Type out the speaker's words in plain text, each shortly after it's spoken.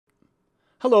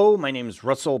Hello, my name is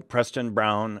Russell Preston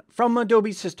Brown from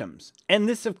Adobe Systems, and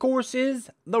this of course is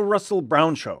The Russell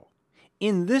Brown Show.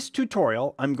 In this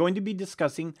tutorial, I'm going to be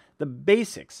discussing the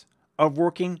basics of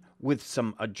working with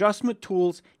some adjustment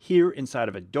tools here inside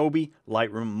of Adobe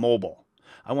Lightroom Mobile.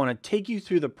 I want to take you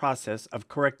through the process of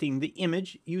correcting the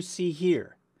image you see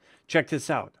here. Check this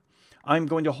out. I'm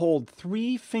going to hold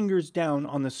 3 fingers down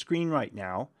on the screen right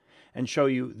now and show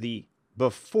you the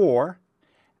before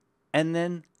and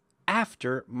then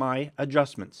after my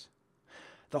adjustments.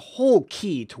 The whole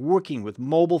key to working with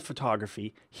mobile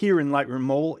photography here in Lightroom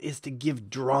Mobile is to give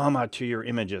drama to your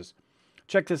images.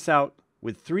 Check this out.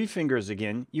 With 3 fingers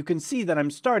again, you can see that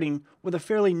I'm starting with a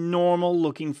fairly normal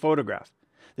looking photograph.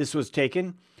 This was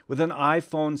taken with an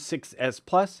iPhone 6s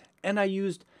Plus, and I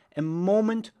used a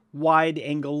moment wide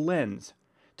angle lens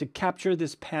to capture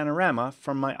this panorama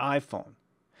from my iPhone.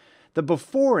 The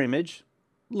before image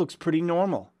looks pretty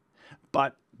normal,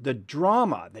 but the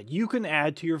drama that you can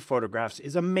add to your photographs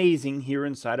is amazing here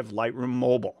inside of Lightroom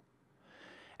Mobile.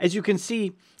 As you can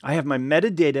see, I have my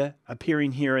metadata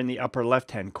appearing here in the upper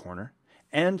left-hand corner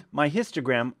and my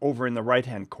histogram over in the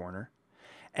right-hand corner.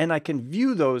 And I can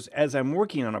view those as I'm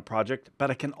working on a project,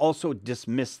 but I can also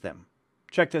dismiss them.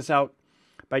 Check this out.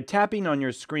 By tapping on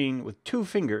your screen with 2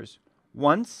 fingers,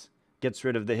 once gets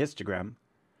rid of the histogram,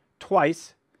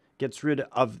 twice gets rid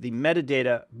of the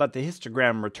metadata, but the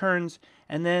histogram returns,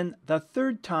 and then the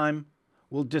 3rd time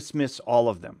will dismiss all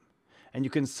of them. And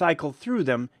you can cycle through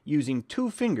them using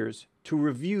 2 fingers to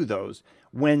review those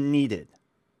when needed.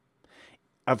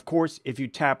 Of course, if you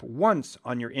tap once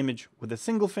on your image with a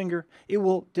single finger, it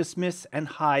will dismiss and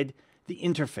hide the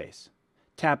interface.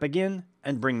 Tap again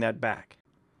and bring that back.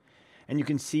 And you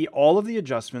can see all of the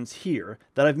adjustments here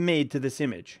that I've made to this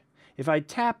image. If I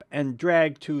tap and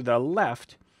drag to the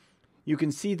left, you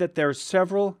can see that there are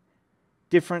several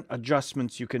different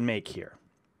adjustments you can make here.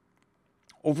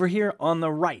 Over here on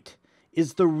the right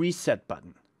is the reset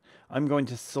button. I'm going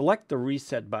to select the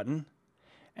reset button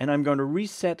and I'm going to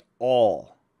reset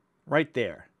all right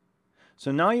there.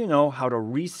 So now you know how to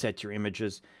reset your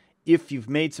images if you've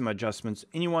made some adjustments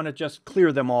and you want to just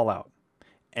clear them all out.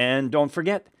 And don't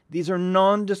forget, these are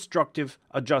non-destructive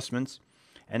adjustments.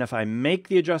 And if I make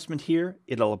the adjustment here,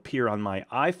 it'll appear on my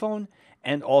iPhone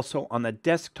and also on the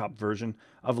desktop version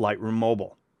of Lightroom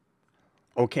Mobile.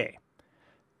 Okay,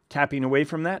 tapping away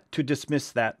from that to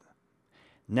dismiss that.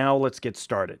 Now let's get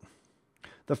started.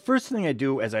 The first thing I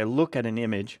do as I look at an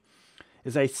image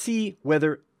is I see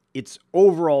whether its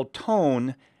overall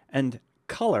tone and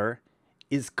color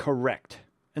is correct.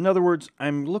 In other words,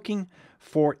 I'm looking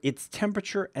for its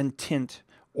temperature and tint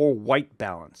or white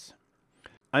balance.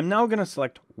 I'm now going to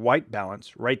select white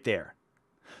balance right there.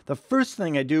 The first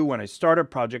thing I do when I start a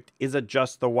project is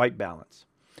adjust the white balance.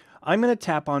 I'm going to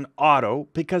tap on Auto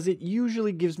because it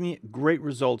usually gives me great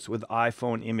results with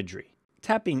iPhone imagery.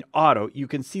 Tapping Auto, you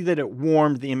can see that it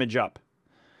warmed the image up.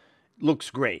 Looks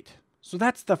great. So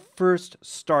that's the first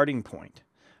starting point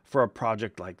for a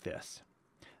project like this.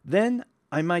 Then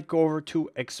I might go over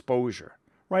to Exposure,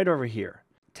 right over here.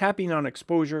 Tapping on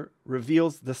Exposure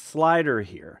reveals the slider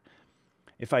here.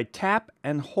 If I tap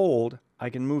and hold, I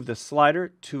can move the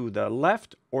slider to the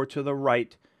left or to the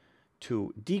right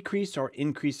to decrease or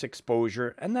increase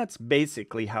exposure, and that's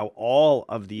basically how all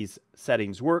of these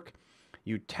settings work.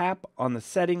 You tap on the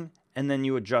setting and then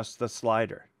you adjust the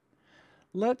slider.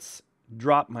 Let's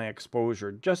drop my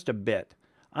exposure just a bit.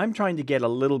 I'm trying to get a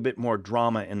little bit more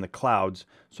drama in the clouds,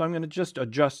 so I'm going to just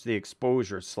adjust the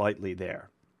exposure slightly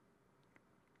there.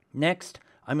 Next,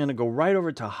 I'm going to go right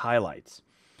over to highlights.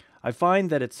 I find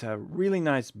that it's a really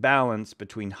nice balance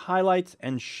between highlights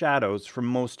and shadows for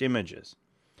most images.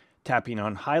 Tapping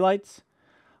on highlights,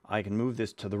 I can move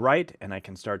this to the right and I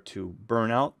can start to burn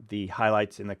out the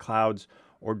highlights in the clouds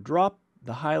or drop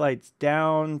the highlights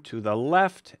down to the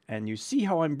left, and you see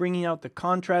how I'm bringing out the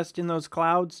contrast in those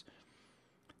clouds?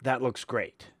 That looks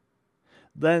great.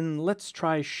 Then let's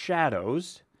try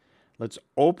shadows. Let's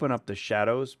open up the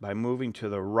shadows by moving to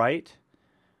the right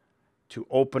to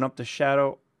open up the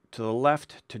shadow, to the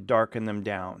left to darken them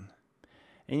down.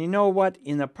 And you know what?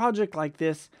 In a project like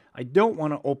this, I don't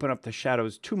want to open up the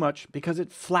shadows too much because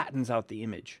it flattens out the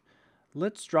image.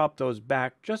 Let's drop those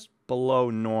back just below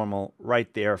normal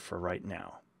right there for right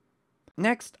now.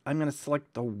 Next, I'm going to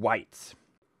select the whites.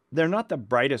 They're not the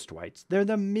brightest whites, they're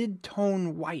the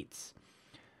mid-tone whites.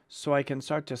 So I can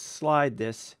start to slide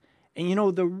this. And you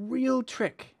know, the real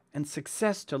trick and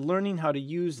success to learning how to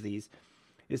use these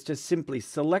is to simply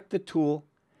select the tool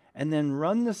and then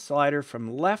run the slider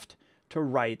from left to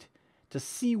right to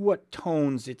see what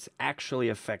tones it's actually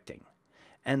affecting.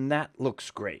 And that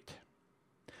looks great.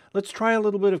 Let's try a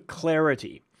little bit of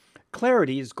clarity.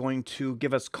 Clarity is going to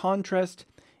give us contrast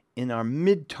in our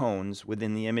midtones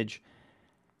within the image.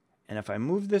 And if I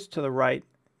move this to the right,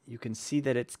 you can see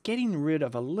that it's getting rid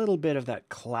of a little bit of that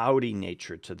cloudy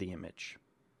nature to the image.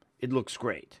 It looks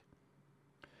great.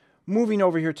 Moving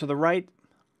over here to the right,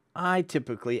 I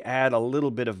typically add a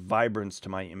little bit of vibrance to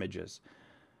my images.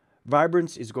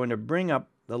 Vibrance is going to bring up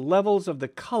the levels of the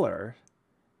color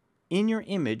in your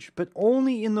image, but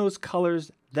only in those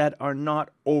colors that are not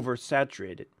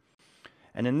oversaturated.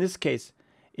 And in this case,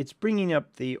 it's bringing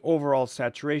up the overall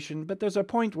saturation, but there's a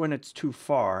point when it's too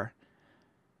far,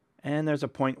 and there's a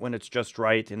point when it's just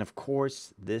right. And of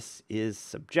course, this is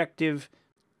subjective,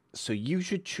 so you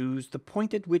should choose the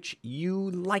point at which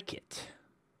you like it.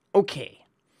 Okay,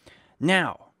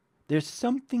 now, there's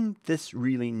something this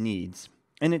really needs,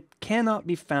 and it cannot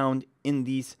be found in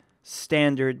these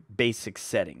standard basic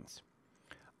settings.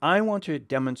 I want to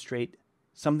demonstrate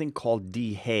something called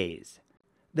dehaze.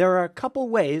 There are a couple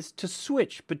ways to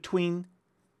switch between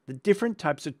the different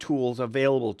types of tools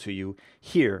available to you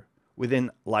here within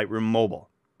Lightroom Mobile.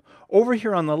 Over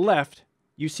here on the left,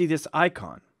 you see this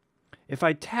icon. If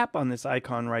I tap on this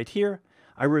icon right here,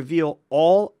 I reveal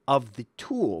all of the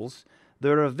tools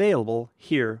that are available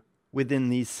here within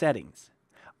these settings.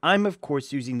 I'm of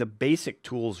course using the basic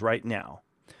tools right now,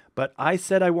 but I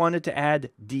said I wanted to add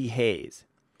dehaze.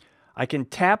 I can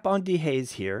tap on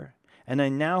dehaze here, and I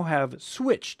now have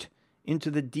switched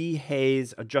into the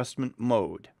dehaze adjustment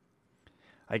mode.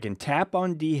 I can tap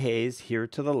on dehaze here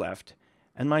to the left,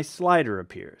 and my slider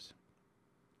appears.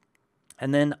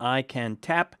 And then I can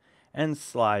tap and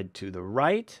slide to the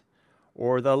right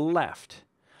or the left.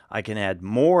 I can add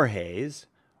more haze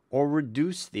or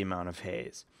reduce the amount of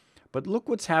haze. But look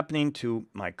what's happening to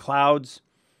my clouds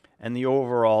and the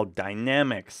overall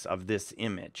dynamics of this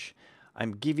image.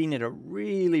 I'm giving it a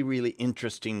really, really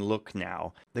interesting look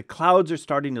now. The clouds are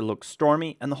starting to look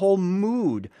stormy, and the whole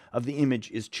mood of the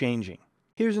image is changing.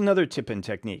 Here's another tip and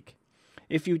technique.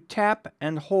 If you tap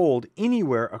and hold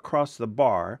anywhere across the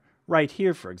bar, right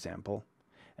here for example,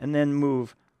 and then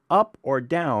move up or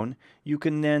down, you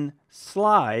can then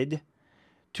slide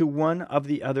to one of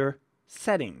the other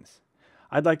settings.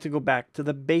 I'd like to go back to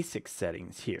the basic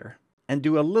settings here and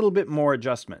do a little bit more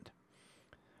adjustment.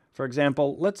 For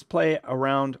example, let's play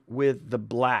around with the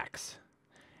blacks,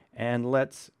 and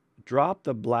let's drop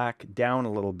the black down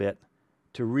a little bit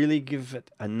to really give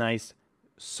it a nice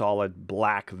solid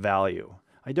black value.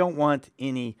 I don't want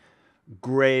any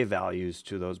gray values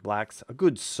to those blacks, a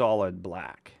good solid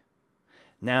black.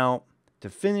 Now, to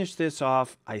finish this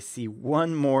off, I see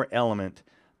one more element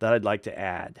that I'd like to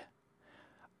add.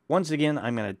 Once again,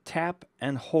 I'm going to tap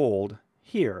and hold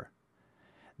here.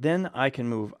 Then I can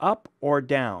move up or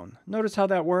down. Notice how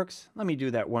that works? Let me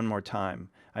do that one more time.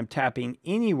 I'm tapping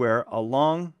anywhere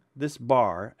along this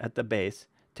bar at the base,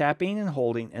 tapping and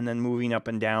holding, and then moving up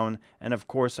and down. And of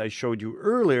course, I showed you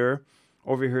earlier,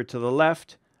 over here to the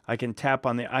left, I can tap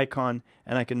on the icon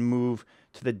and I can move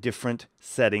to the different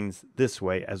settings this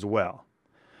way as well.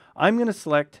 I'm going to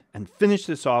select and finish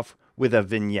this off with a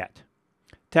vignette.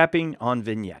 Tapping on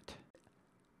vignette.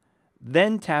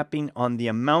 Then tapping on the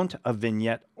amount of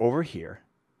vignette over here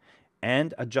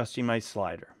and adjusting my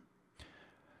slider.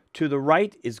 To the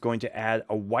right is going to add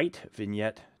a white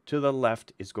vignette. To the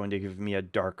left is going to give me a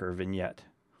darker vignette.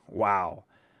 Wow.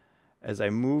 As I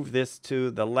move this to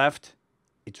the left,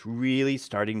 it's really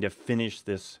starting to finish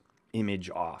this image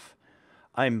off.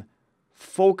 I'm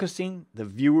focusing the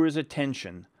viewer's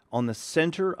attention on the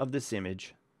center of this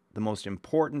image, the most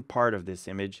important part of this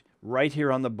image, right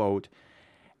here on the boat,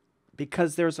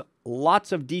 because there's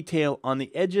lots of detail on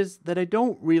the edges that I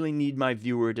don't really need my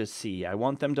viewer to see. I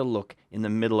want them to look in the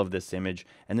middle of this image,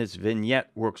 and this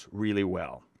vignette works really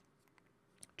well.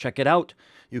 Check it out.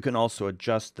 You can also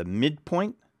adjust the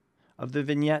midpoint of the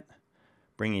vignette,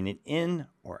 bringing it in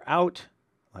or out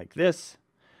like this,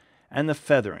 and the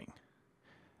feathering.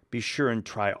 Be sure and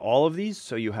try all of these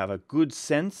so you have a good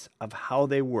sense of how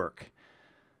they work.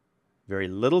 Very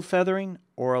little feathering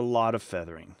or a lot of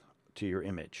feathering to your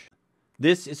image.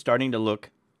 This is starting to look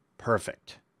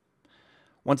perfect.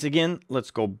 Once again,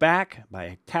 let's go back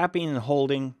by tapping and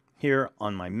holding here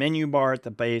on my menu bar at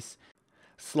the base,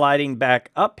 sliding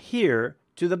back up here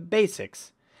to the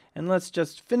basics, and let's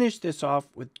just finish this off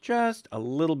with just a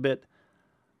little bit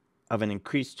of an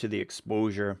increase to the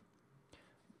exposure.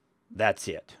 That's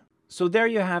it. So there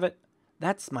you have it.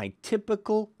 That's my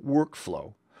typical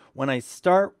workflow when I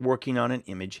start working on an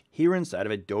image here inside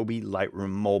of Adobe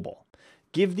Lightroom Mobile.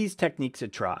 Give these techniques a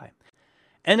try.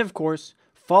 And of course,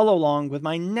 follow along with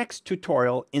my next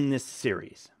tutorial in this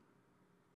series.